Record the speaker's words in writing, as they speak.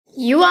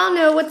You all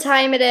know what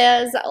time it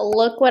is.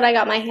 Look what I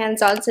got my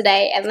hands on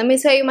today. And let me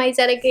tell you my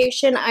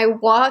dedication. I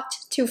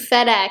walked to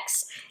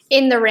FedEx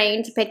in the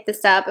rain to pick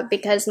this up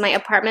because my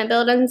apartment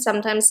building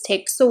sometimes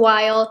takes a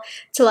while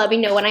to let me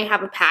know when I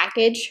have a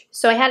package.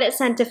 So I had it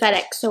sent to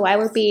FedEx so I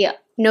would be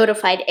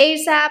notified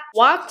ASAP.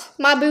 Walked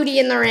my booty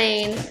in the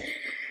rain.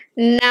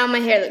 Now my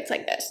hair looks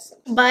like this.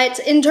 But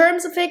in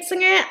terms of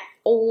fixing it,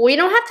 we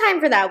don't have time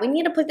for that. We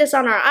need to put this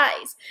on our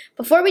eyes.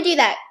 Before we do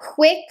that,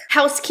 quick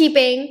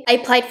housekeeping. I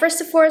applied for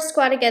Sephora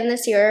Squad again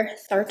this year.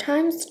 Third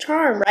time's the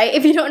charm, right?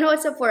 If you don't know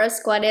what Sephora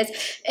Squad is,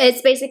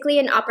 it's basically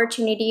an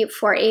opportunity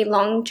for a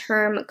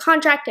long-term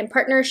contract and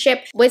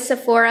partnership with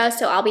Sephora.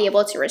 So I'll be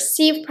able to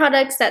receive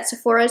products that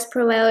Sephora is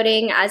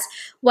promoting as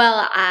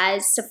well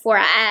as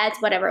Sephora ads,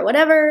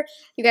 whatever.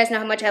 You guys know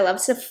how much I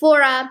love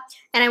Sephora.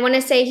 And I want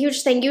to say a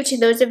huge thank you to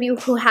those of you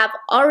who have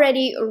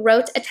already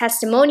wrote a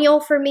testimonial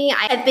for me.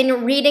 I've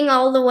been reading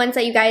all the ones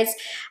that you guys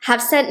have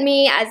sent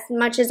me as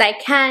much as I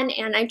can,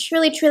 and I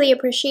truly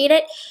appreciate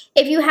it.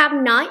 If you have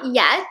not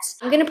yet,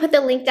 I'm going to put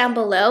the link down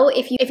below.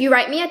 If you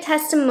write me a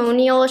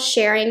testimonial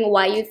sharing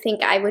why you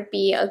think I would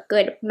be a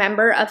good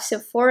member of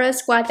Sephora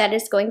Squad, that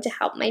is going to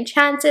help my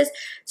chances.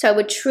 So I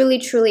would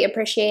truly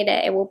appreciate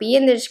it. It will be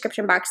in the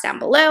description box down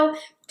below.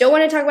 Don't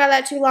want to talk about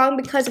that too long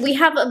because we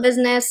have a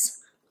business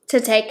to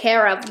take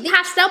care of. The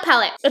pastel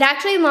palette. It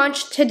actually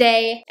launched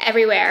today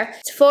everywhere.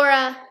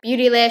 Sephora,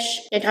 Beautylish,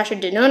 Natasha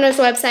Denona's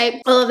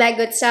website, all of that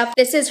good stuff.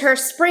 This is her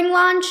spring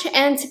launch,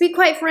 and to be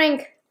quite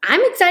frank,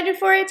 I'm excited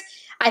for it.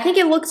 I think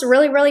it looks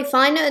really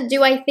fun.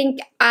 Do I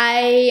think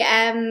I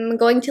am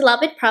going to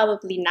love it?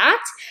 Probably not.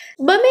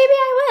 But maybe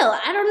I will.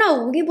 I don't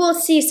know. We will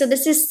see. So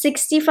this is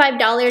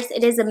 $65.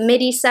 It is a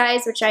midi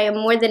size, which I am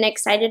more than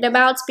excited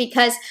about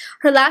because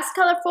her last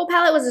colorful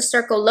palette was a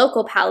Circle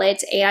Local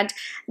palette, and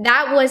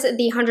that was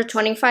the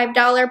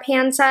 $125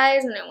 pan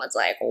size, and it was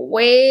like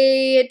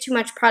way too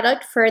much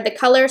product for the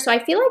color. So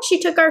I feel like she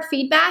took our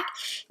feedback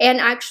and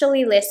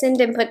actually listened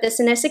and put this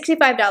in a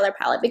 $65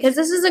 palette because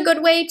this is a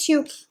good way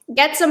to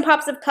get some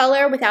pops of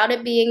color without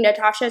it being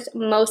Natasha's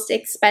most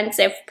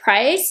expensive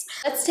price.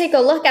 Let's take a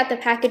look at the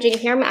packaging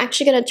here. I'm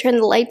actually going to turn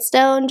the lights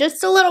down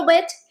just a little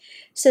bit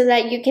so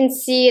that you can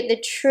see the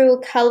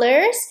true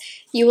colors.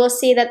 You will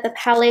see that the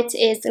palette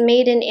is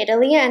made in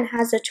Italy and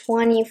has a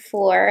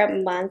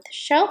 24-month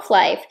shelf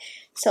life.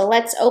 So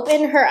let's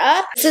open her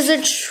up. This is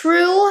a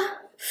true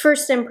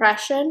first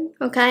impression.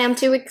 Okay, I'm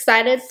too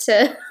excited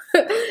to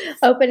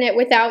open it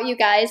without you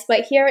guys,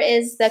 but here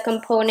is the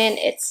component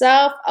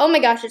itself. Oh my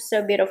gosh, it's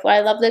so beautiful. I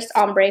love this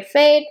ombre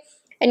fade,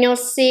 and you'll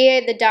see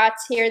the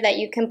dots here that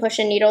you can push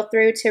a needle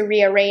through to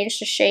rearrange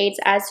the shades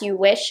as you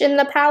wish in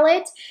the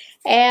palette.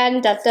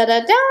 And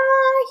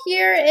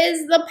here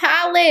is the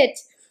palette.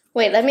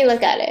 Wait, let me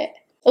look at it.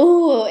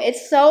 Ooh,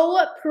 it's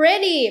so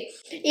pretty.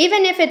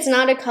 Even if it's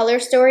not a color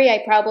story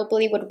I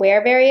probably would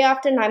wear very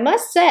often, I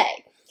must say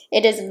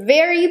it is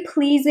very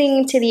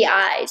pleasing to the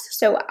eyes.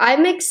 So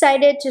I'm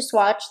excited to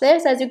swatch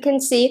this. As you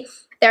can see,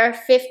 there are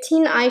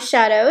 15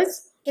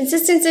 eyeshadows.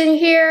 Consistency in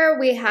here,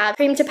 we have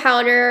cream to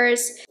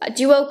powders,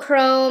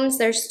 duochromes,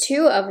 there's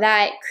 2 of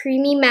that,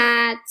 creamy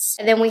mattes,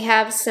 and then we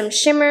have some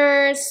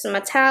shimmers, some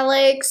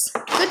metallics.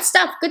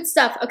 Good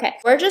stuff. Okay,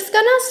 we're just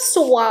gonna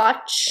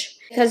swatch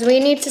because we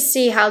need to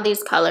see how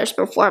these colors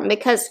perform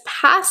because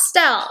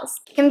pastels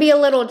can be a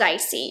little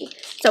dicey.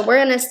 So we're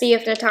gonna see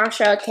if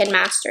Natasha can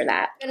master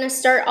that. I'm gonna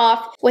start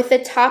off with the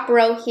top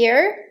row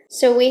here.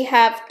 So we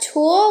have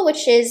Tulle,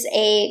 which is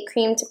a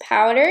cream to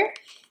powder.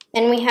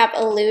 Then we have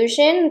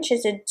Illusion, which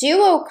is a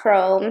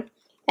duochrome.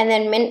 And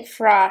then Mint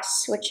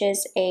Frost, which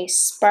is a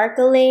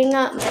sparkling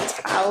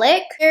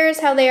metallic. Here's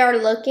how they are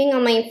looking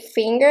on my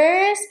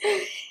fingers.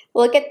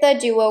 Look at the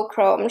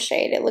duochrome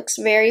shade. It looks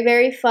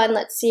very fun.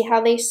 Let's see how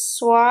they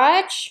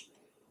swatch.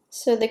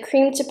 So the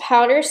cream to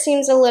powder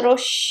seems a little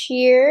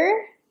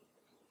sheer.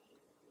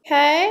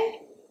 Okay.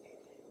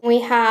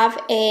 We have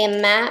a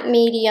matte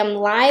medium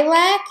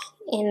lilac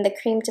in the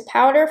cream to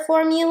powder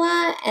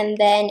formula, and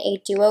then a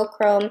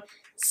duochrome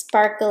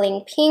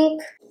sparkling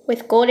pink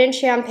with golden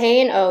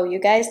champagne. Oh, you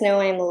guys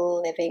know I'm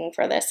living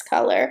for this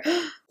color.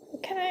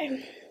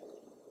 Okay.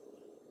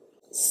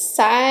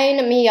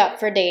 Sign me up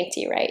for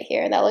dainty right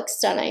here. That looks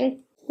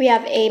stunning. We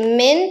have a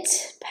mint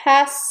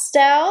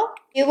pastel,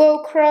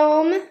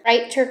 duochrome,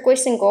 bright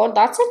turquoise and gold.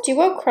 Lots of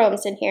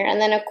duochromes in here.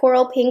 And then a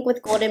coral pink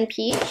with golden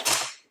peach.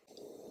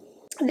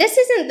 This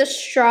isn't the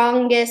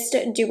strongest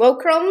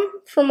duochrome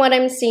from what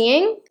I'm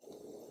seeing.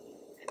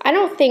 I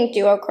don't think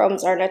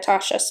duochromes are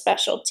Natasha's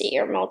specialty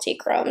or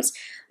multi-chromes.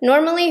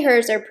 Normally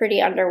hers are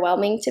pretty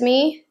underwhelming to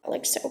me. It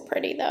looks so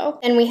pretty though.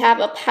 And we have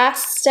a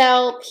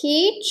pastel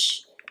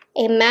peach,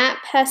 a matte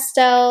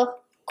pastel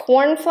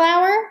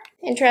cornflower.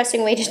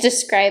 Interesting way to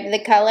describe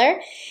the color.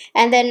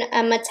 And then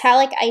a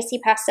metallic icy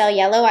pastel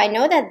yellow. I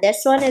know that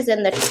this one is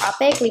in the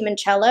Tropic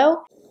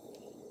Limoncello.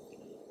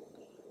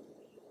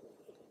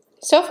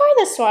 So far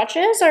the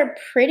swatches are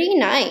pretty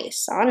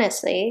nice,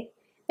 honestly.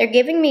 They're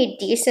giving me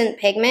decent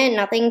pigment.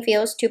 Nothing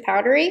feels too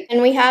powdery.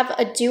 And we have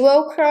a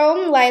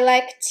duochrome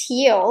lilac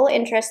teal,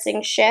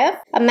 interesting shift,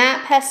 a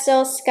matte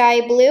pastel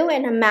sky blue,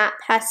 and a matte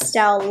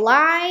pastel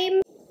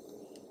lime.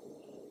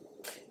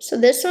 So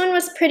this one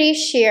was pretty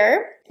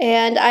sheer.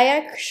 And I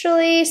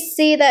actually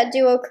see that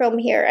duochrome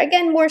here.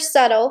 Again, more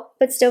subtle,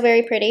 but still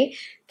very pretty.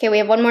 Okay, we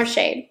have one more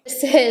shade.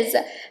 This is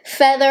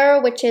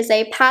Feather, which is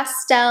a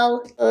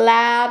pastel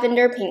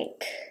lavender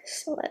pink.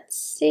 So let's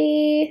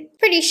see.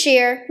 Pretty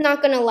sheer,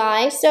 not gonna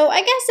lie. So I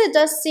guess it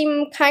does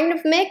seem kind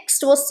of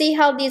mixed. We'll see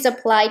how these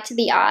apply to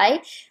the eye.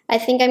 I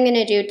think I'm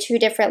gonna do 2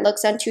 different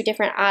looks on 2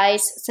 different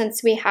eyes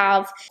since we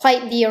have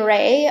quite the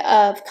array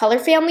of color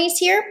families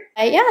here.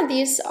 Yeah,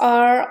 these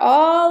are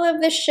all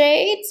of the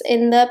shades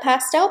in the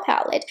pastel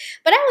palette.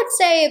 But I would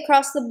say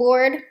across the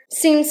board,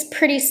 seems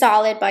pretty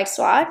solid by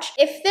swatch.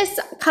 If this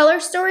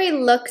color story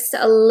looks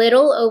a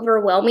little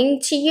overwhelming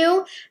to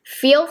you,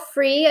 feel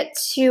free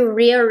to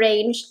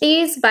rearrange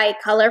these by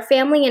color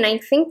family, and I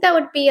think that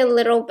would be a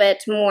little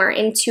bit more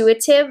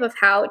intuitive of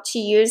how to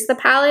use the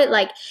palette,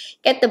 like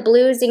get the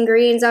blues and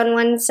greens on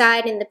one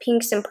side and the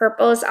pinks and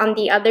purples on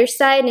the other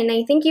side, and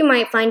I think you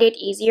might find it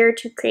easier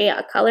to create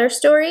a color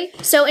story.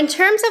 So in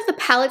terms of the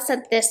palettes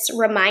that this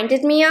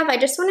reminded me of, I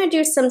just want to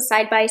do some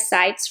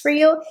side-by-sides for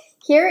you.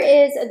 Here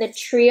is the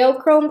Trio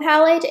Chrome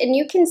palette, and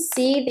you can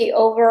see the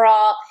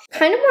overall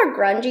kind of more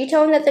grungy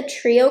tone that the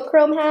Trio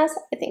Chrome has.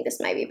 I think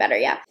this might be better,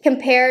 yeah.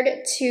 Compared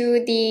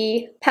to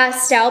the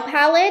pastel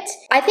palette,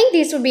 I think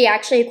these would be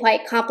actually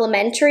quite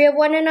complementary of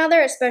one another,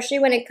 especially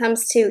when it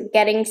comes to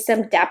getting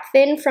some depth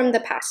in from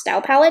the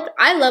pastel palette.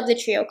 I love the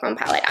Trio Chrome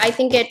palette. I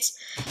think it's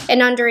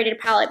an underrated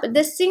palette, but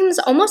this seems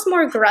almost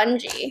more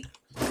grungy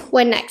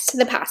when next to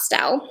the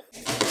pastel.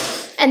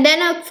 And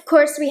then, of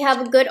course, we have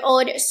a good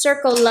old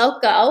Circo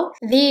Loco.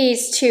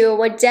 These two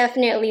would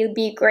definitely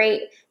be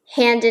great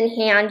hand in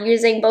hand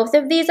using both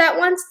of these at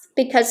once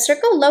because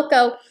Circo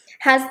Loco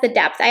has the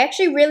depth. I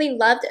actually really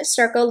loved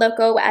Circo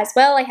Loco as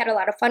well. I had a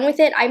lot of fun with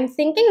it. I'm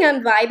thinking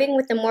I'm vibing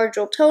with the more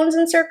jewel tones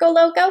in Circo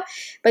Loco,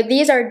 but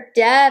these are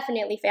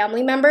definitely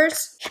family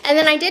members. And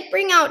then I did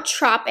bring out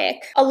Tropic.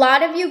 A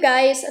lot of you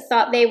guys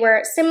thought they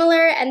were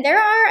similar, and there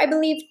are, I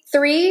believe,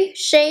 3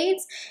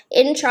 shades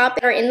in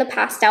Tropic or in the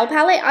pastel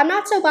palette. I'm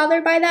not so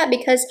bothered by that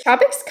because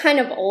Tropic's kind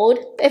of old,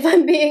 if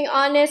I'm being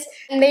honest,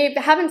 and they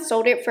haven't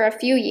sold it for a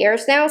few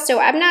years now, so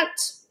I'm not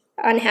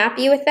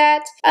unhappy with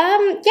that.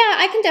 Yeah,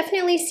 I can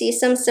definitely see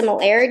some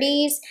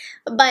similarities,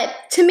 but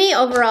to me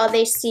overall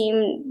they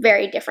seem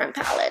very different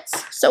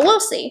palettes, so we'll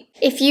see.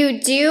 If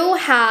you do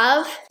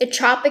have a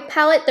Tropic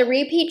palette, the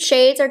repeat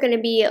shades are going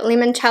to be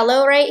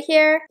Limoncello right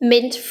here,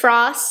 Mint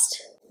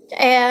Frost,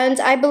 and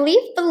I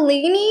believe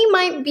Bellini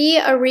might be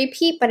a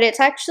repeat, but it's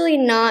actually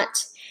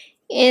not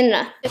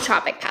in the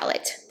Tropic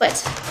palette, but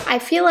I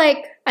feel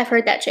like I've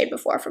heard that shade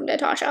before from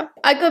Natasha.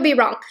 I could be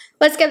wrong.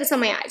 Let's get this on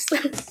my eyes.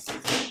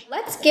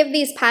 Let's give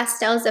these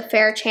pastels a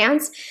fair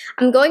chance.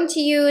 I'm going to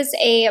use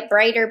a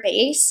brighter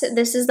base.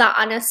 This is the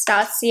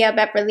Anastasia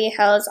Beverly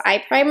Hills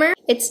Eye Primer.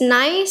 It's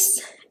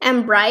nice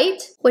and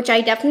bright, which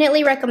I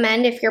definitely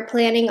recommend if you're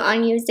planning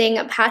on using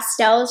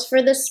pastels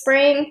for the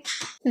spring.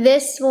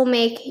 This will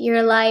make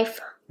your life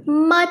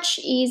much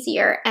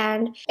easier,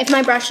 and if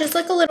my brushes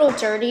look a little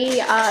dirty,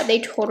 they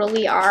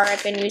totally are.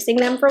 I've been using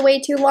them for way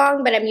too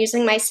long, but I'm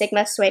using my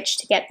Sigma switch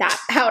to get that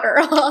powder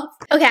off.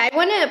 Okay, I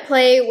want to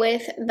play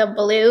with the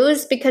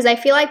blues because I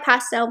feel like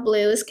pastel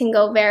blues can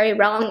go very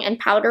wrong and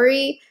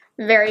powdery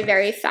very,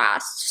 very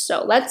fast.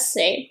 So let's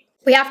see.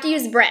 We have to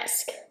use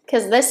Brisk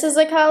because this is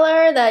a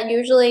color that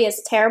usually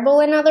is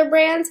terrible in other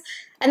brands.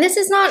 And this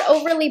is not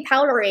overly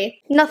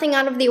powdery. Nothing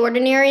out of the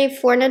ordinary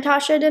for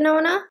Natasha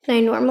Denona. And I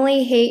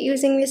normally hate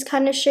using these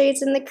kind of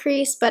shades in the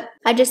crease, but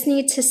I just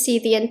need to see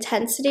the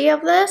intensity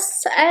of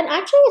this. And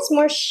actually it's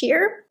more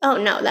sheer. Oh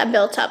no, that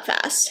built up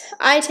fast.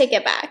 I take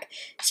it back.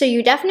 So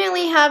you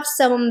definitely have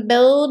some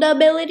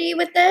buildability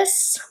with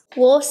this.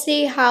 We'll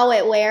see how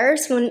it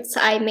wears once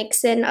I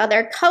mix in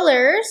other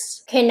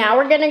colors. Okay, now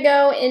we're gonna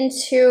go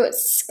into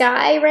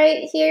Sky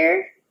right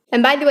here.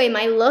 And by the way,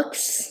 my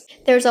looks,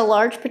 there's a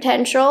large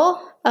potential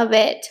of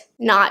it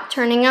not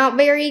turning out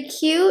very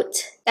cute.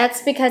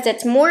 That's because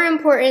it's more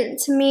important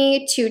to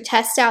me to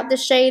test out the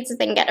shades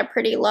than get a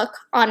pretty look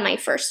on my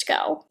first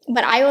go.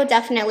 But I will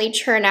definitely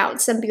churn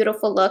out some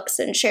beautiful looks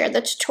and share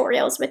the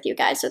tutorials with you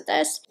guys with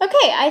this.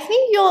 Okay, I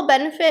think you'll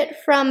benefit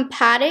from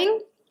patting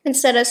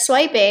instead of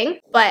swiping,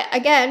 but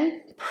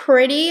again,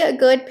 pretty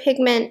good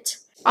pigment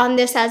on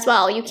this as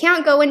well. You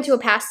can't go into a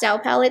pastel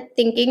palette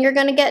thinking you're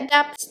gonna get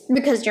depth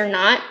because you're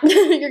not.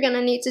 You're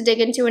gonna need to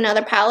dig into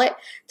another palette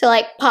to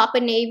like pop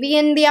a navy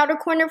in the outer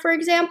corner, for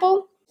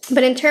example.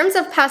 But in terms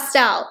of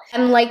pastel,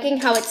 I'm liking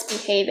how it's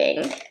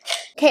behaving.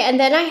 Okay, and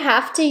then I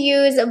have to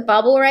use a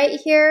bubble right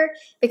here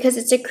because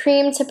it's a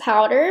cream to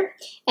powder.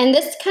 And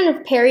this kind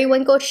of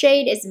periwinkle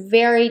shade is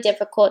very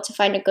difficult to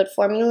find a good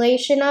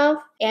formulation of.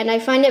 And I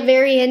find it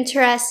very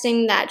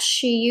interesting that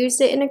she used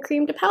it in a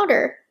cream to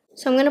powder.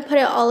 So I'm going to put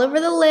it all over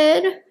the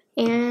lid,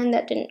 and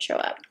that didn't show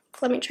up.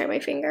 Let me try my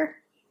finger.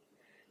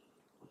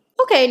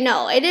 Okay,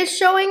 no, it is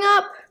showing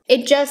up.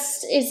 It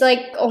just is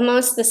like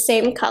almost the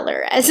same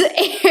color as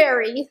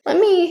Airy.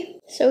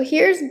 So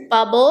here's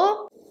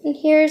Bubble and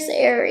here's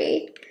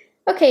Airy.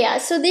 Okay, yeah,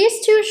 so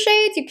these two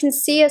shades, you can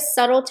see a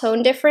subtle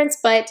tone difference,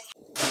 but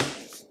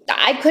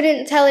I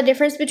couldn't tell a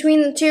difference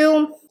between the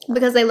two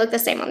because they look the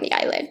same on the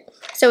eyelid.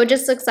 So it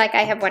just looks like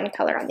I have one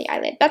color on the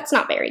eyelid. That's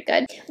not very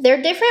good.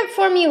 They're different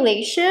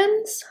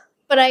formulations,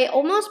 but I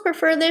almost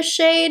prefer this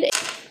shade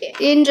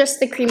in just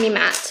the creamy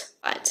matte.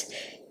 But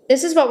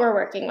this is what we're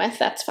working with,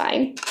 that's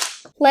fine.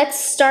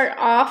 Let's start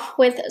off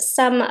with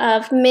some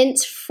of Mint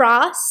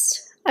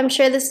Frost. I'm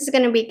sure this is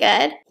going to be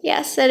good.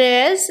 Yes, it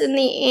is. In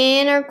the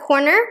inner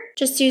corner,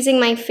 just using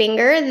my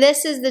finger.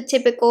 This is the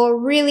typical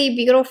really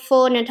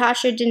beautiful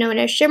Natasha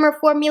Denona shimmer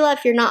formula.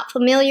 If you're not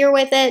familiar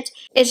with it,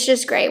 it's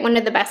just great. One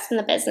of the best in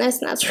the business,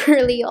 and that's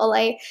really all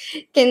I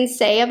can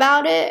say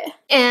about it.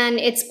 And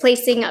it's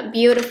placing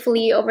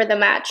beautifully over the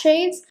matte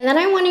shades. And then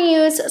I want to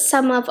use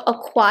some of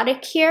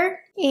Aquatic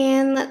here.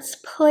 And let's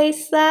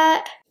place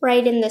that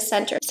right in the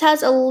center. This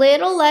has a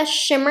little less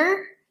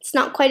shimmer. It's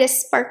not quite as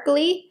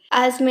sparkly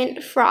as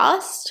Mint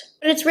Frost,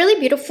 but it's really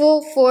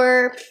beautiful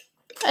for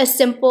a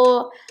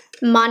simple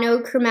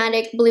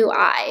monochromatic blue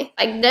eye.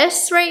 Like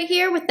this right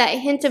here with that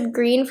hint of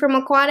green from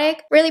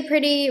Aquatic. Really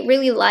pretty,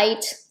 really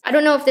light. I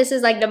don't know if this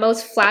is like the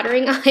most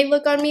flattering eye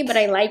look on me, but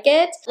I like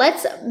it.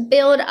 Let's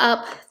build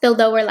up the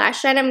lower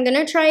lash line. I'm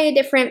gonna try a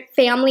different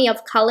family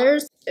of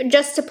colors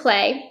just to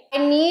play. I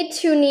need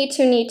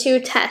to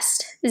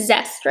test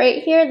Zest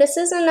right here. This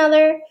is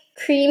another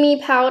creamy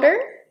powder.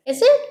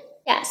 Is it?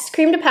 Yes,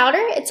 cream to powder.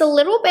 It's a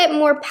little bit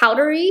more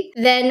powdery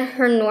than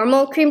her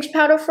normal cream to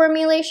powder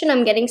formulation.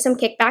 I'm getting some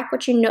kickback,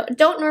 which you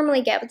don't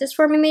normally get with this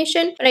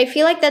formulation, but I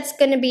feel like that's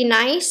going to be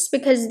nice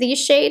because these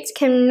shades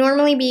can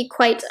normally be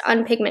quite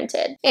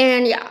unpigmented.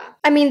 And yeah,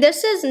 I mean,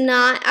 this is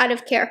not out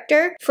of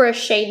character for a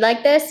shade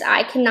like this.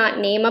 I cannot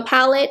name a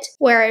palette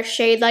where a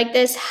shade like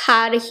this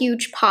had a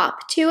huge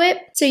pop to it.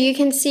 So you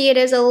can see it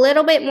is a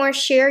little bit more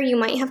sheer. You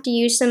might have to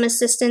use some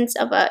assistance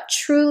of a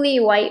truly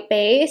white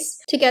base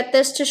to get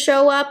this to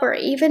show up, or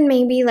even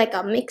maybe like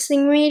a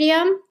mixing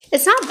medium.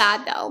 It's not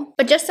bad though,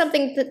 but just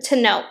something to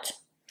note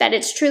that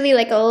it's truly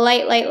like a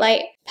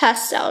light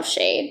pastel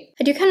shade.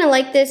 I do kind of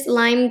like this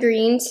lime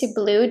green to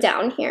blue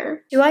down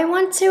here. Do I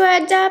want to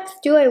add depth?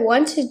 Do I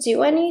want to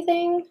do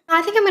anything?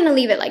 I think I'm gonna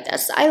leave it like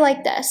this. I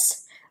like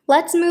this.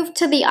 Let's move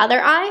to the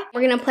other eye.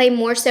 We're gonna play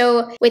more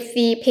so with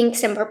the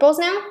pinks and purples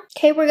now.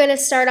 Okay, we're gonna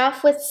start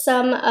off with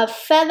some of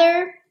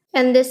Feather,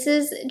 and this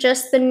is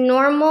just the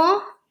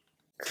normal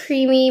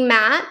creamy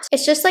matte.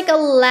 It's just like a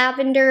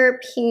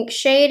lavender pink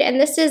shade, and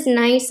this is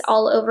nice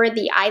all over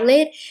the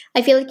eyelid.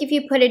 I feel like if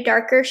you put a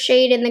darker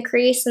shade in the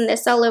crease and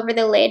this all over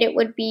the lid, it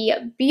would be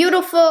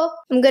beautiful.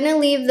 I'm gonna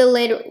leave the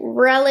lid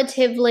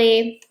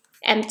relatively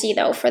empty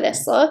though for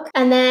this look.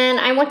 And then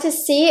I want to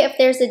see if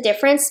there's a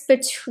difference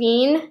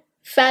between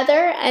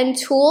Feather and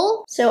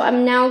Tulle. So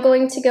I'm now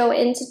going to go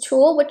into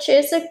Tulle, which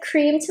is a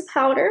cream to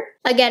powder.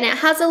 Again, it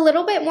has a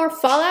little bit more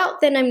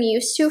fallout than I'm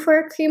used to for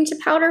a cream to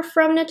powder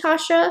from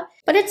Natasha,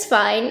 but it's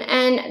fine.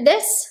 And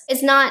this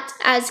is not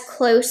as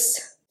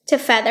close to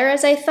Feather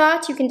as I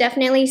thought. You can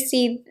definitely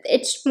see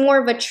it's more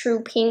of a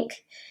true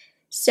pink.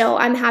 So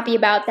I'm happy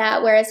about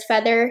that, whereas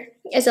Feather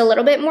is a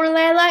little bit more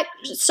lilac.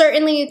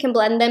 Certainly you can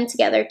blend them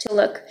together to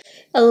look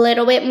a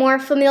little bit more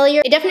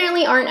familiar. They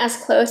definitely aren't as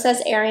close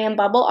as Airy and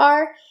Bubble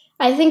are.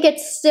 I think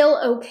it's still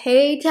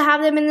okay to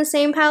have them in the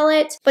same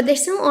palette, but they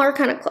still are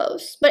kind of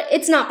close. But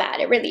it's not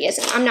bad, it really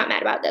isn't. I'm not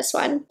mad about this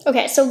one.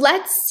 Okay, so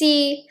let's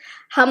see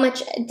how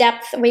much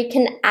depth we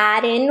can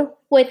add in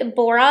with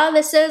Bora.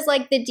 This is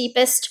like the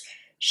deepest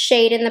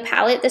shade in the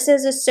palette. This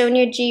is a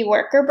Sonia G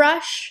worker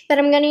brush that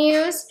I'm gonna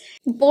use.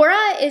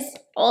 Bora is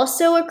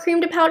also a cream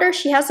to powder.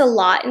 She has a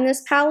lot in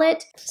this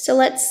palette. So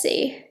let's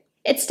see.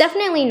 It's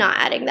definitely not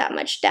adding that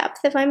much depth,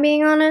 if I'm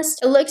being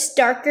honest. It looks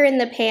darker in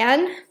the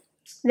pan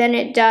than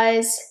it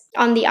does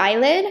on the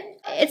eyelid.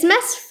 It's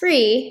mess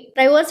free,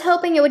 but I was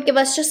hoping it would give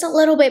us just a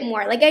little bit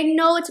more. Like, I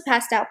know it's a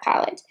pastel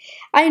palette.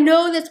 I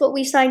know that's what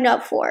we signed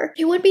up for.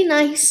 It would be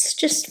nice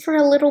just for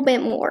a little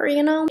bit more,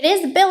 you know? It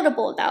is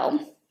buildable though.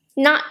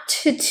 Not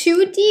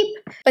too deep,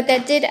 but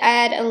that did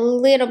add a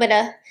little bit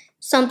of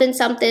something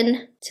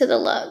to the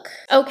look.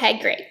 Okay,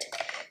 great.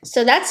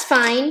 So that's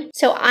fine.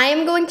 So I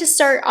am going to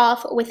start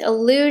off with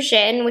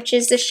Illusion, which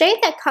is the shade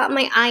that caught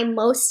my eye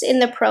most in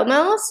the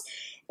promos.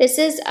 This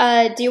is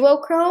a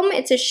duochrome.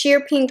 It's a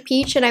sheer pink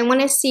peach, and I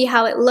want to see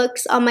how it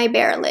looks on my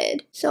bare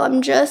lid. So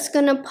I'm just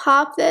gonna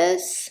pop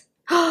this.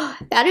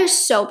 That is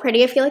so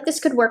pretty. I feel like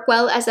this could work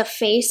well as a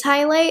face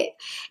highlight.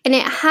 And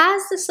it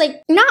has this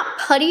like, not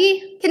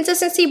putty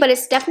consistency, but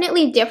it's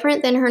definitely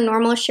different than her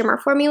normal shimmer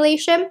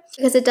formulation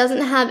because it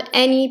doesn't have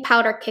any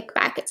powder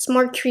kickback. It's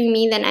more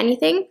creamy than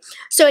anything.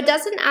 So it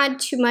doesn't add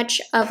too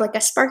much of like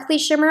a sparkly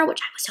shimmer, which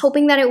I was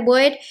hoping that it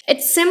would.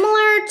 It's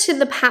similar to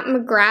the Pat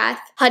McGrath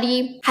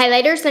putty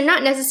highlighters. They're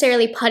not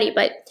necessarily putty,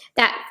 but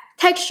that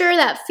texture,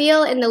 that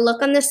feel, and the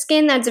look on the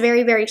skin that's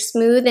very, very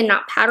smooth and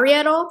not powdery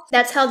at all.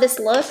 That's how this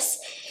looks.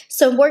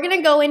 So we're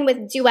gonna go in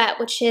with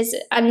Duet, which is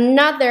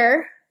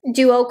another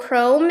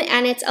duochrome,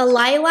 and it's a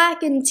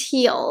lilac and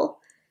teal.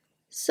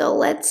 So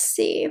let's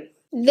see.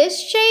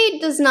 This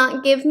shade does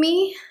not give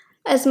me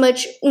as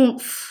much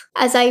oomph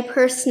as I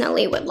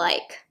personally would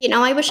like. You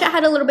know, I wish it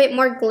had a little bit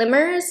more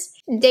glimmers.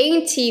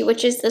 Dainty,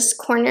 which is this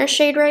corner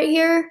shade right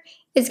here,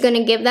 is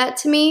gonna give that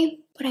to me.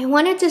 But I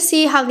wanted to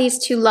see how these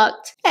two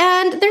looked.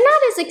 And they're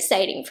not as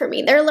exciting for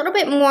me. They're a little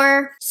bit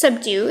more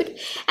subdued.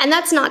 And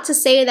that's not to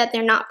say that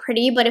they're not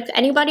pretty, but if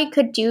anybody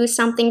could do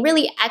something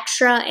really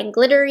extra and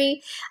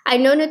glittery, I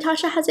know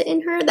Natasha has it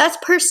in her. That's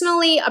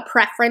personally a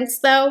preference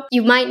though.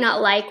 You might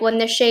not like when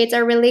the shades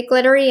are really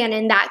glittery, and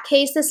in that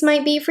case, this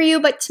might be for you.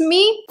 But to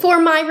me,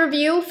 for my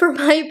review, for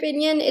my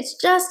opinion, it's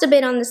just a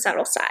bit on the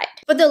subtle side.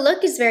 But the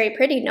look is very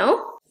pretty,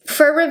 no?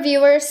 For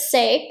reviewers'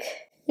 sake,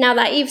 now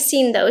that you've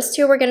seen those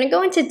two, we're going to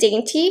go into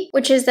Dainty,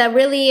 which is that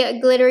really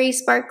glittery,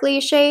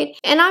 sparkly shade.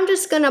 And I'm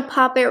just going to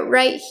pop it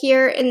right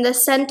here in the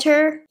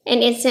center.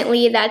 And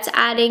instantly that's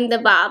adding the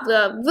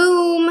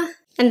va-va-voom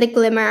and the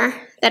glimmer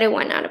that I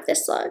want out of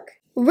this look.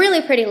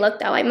 Really pretty look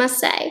though, I must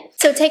say.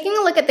 So taking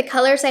a look at the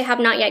colors I have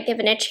not yet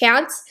given a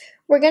chance,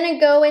 we're going to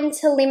go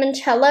into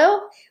Limoncello,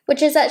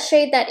 which is that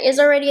shade that is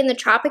already in the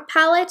Tropic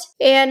palette.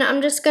 And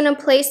I'm just going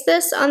to place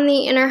this on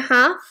the inner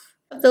half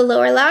of the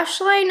lower lash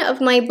line of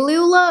my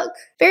blue look.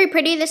 Very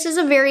pretty. This is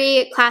a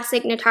very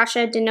classic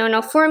Natasha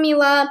Denona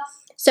formula,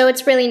 so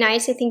it's really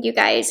nice. I think you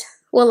guys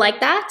will like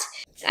that.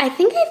 I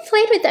think I've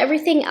played with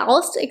everything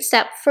else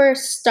except for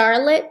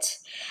Starlit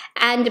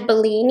and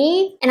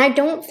Bellini, and I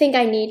don't think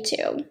I need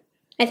to.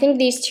 I think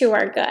these two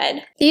are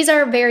good. These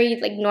are very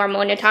like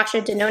normal Natasha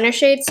Denona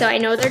shades, so I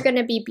know they're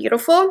gonna be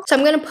beautiful. So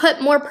I'm gonna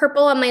put more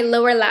purple on my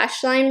lower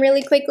lash line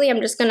really quickly.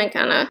 I'm just gonna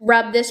kind of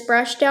rub this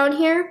brush down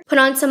here, put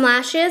on some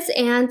lashes,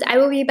 and I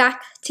will be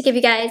back to give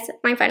you guys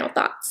my final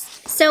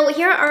thoughts. So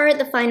here are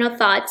the final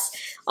thoughts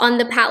on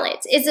the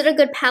palette. Is it a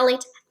good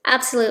palette?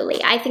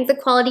 Absolutely. I think the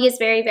quality is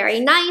very, very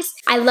nice.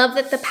 I love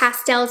that the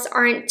pastels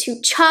aren't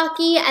too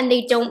chalky and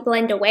they don't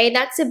blend away.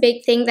 That's a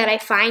big thing that I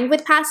find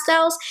with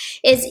pastels,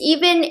 is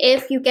even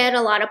if you get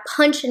a lot of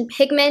punch and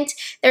pigment,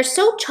 they're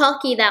so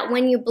chalky that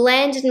when you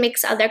blend and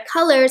mix other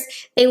colors,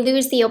 they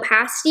lose the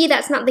opacity.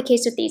 That's not the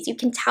case with these. You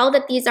can tell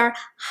that these are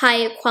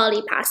high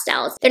quality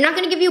pastels. They're not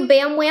going to give you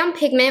bam wham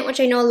pigment,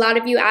 which I know a lot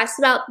of you asked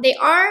about. They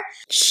are,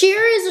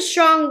 sheer is a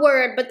strong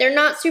word, but they're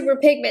not super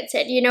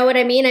pigmented. You know what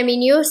I mean? I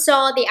mean, you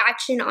saw the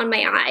action on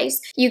my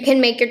eyes. You can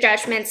make your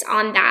judgments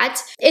on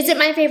that. Is it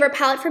my favorite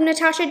palette from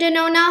Natasha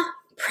Denona?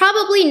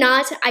 Probably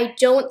not. I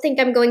don't think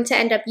I'm going to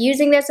end up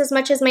using this as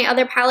much as my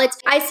other palettes.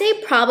 I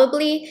say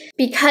probably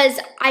because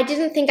I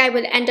didn't think I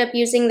would end up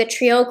using the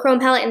Trio Chrome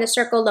palette and the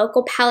Circle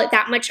Loco palette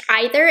that much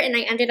either, and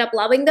I ended up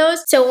loving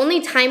those. So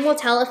only time will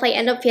tell if I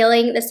end up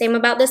feeling the same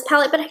about this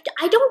palette, but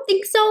I don't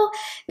think so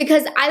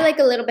because I like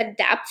a little bit of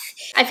depth.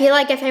 I feel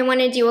like if I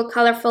want to do a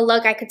colorful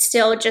look, I could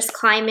still just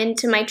climb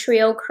into my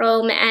Trio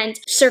Chrome and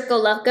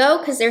Circle Loco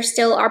because there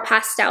still are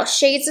pastel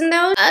shades in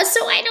those.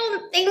 So I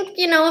don't think,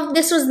 you know,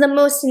 this was the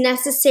most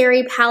necessary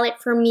palette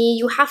for me.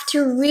 You have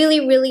to really,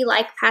 really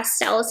like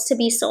pastels to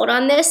be sold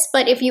on this,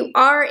 but if you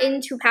are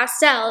into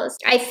pastels,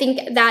 I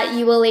think that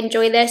you will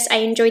enjoy this. I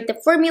enjoyed the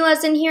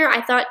formulas in here.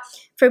 I thought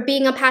for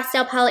being a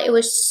pastel palette, it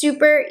was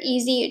super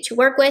easy to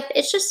work with.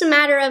 It's just a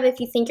matter of if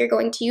you think you're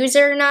going to use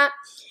it or not.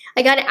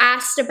 I got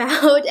asked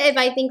about if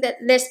I think that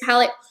this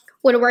palette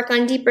would work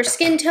on deeper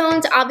skin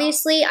tones.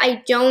 Obviously,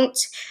 I don't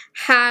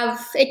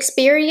have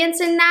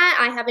experience in that.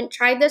 I haven't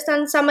tried this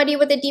on somebody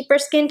with a deeper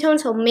skin tone,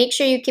 so make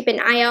sure you keep an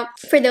eye out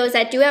for those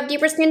that do have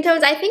deeper skin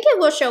tones. I think it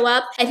will show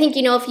up. I think,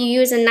 you know, if you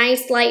use a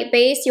nice light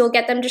base, you'll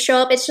get them to show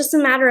up. It's just a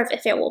matter of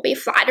if it will be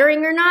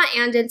flattering or not,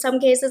 and in some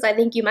cases, I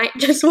think you might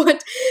just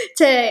want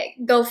to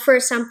go for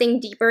something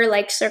deeper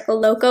like Circle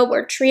Loco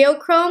or Trio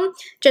Chrome,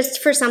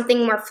 just for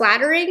something more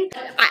flattering.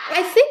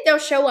 I think they'll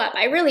show up.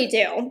 I really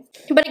do.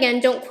 But again,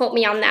 don't quote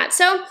me on that.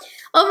 So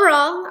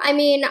overall, I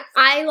mean,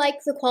 I like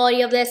the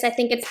quality of this. I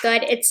think it's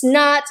good. It's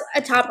not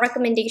a top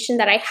recommendation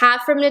that I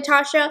have from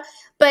Natasha,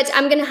 but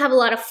I'm going to have a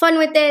lot of fun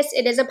with this.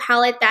 It is a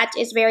palette that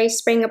is very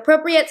spring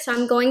appropriate, so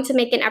I'm going to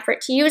make an effort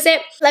to use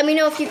it. Let me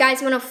know if you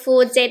guys want a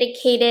full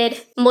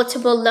dedicated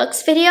multiple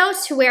looks video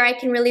to where I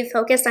can really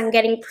focus on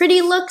getting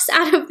pretty looks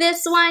out of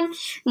this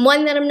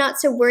one that I'm not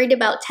so worried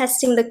about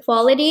testing the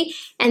quality,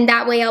 and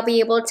that way I'll be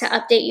able to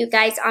update you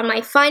guys on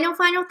my final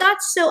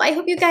thoughts. So I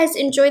hope you guys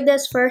enjoyed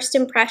this first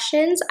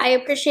impressions. I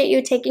appreciate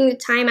you taking the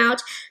time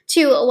out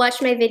to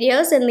watch my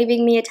videos and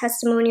leaving me a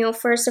testimonial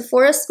for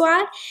Sephora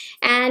Squad.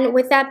 And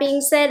with that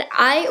being said,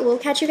 I will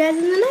catch you guys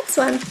in the next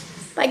one.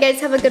 Bye guys,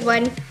 have a good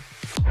one.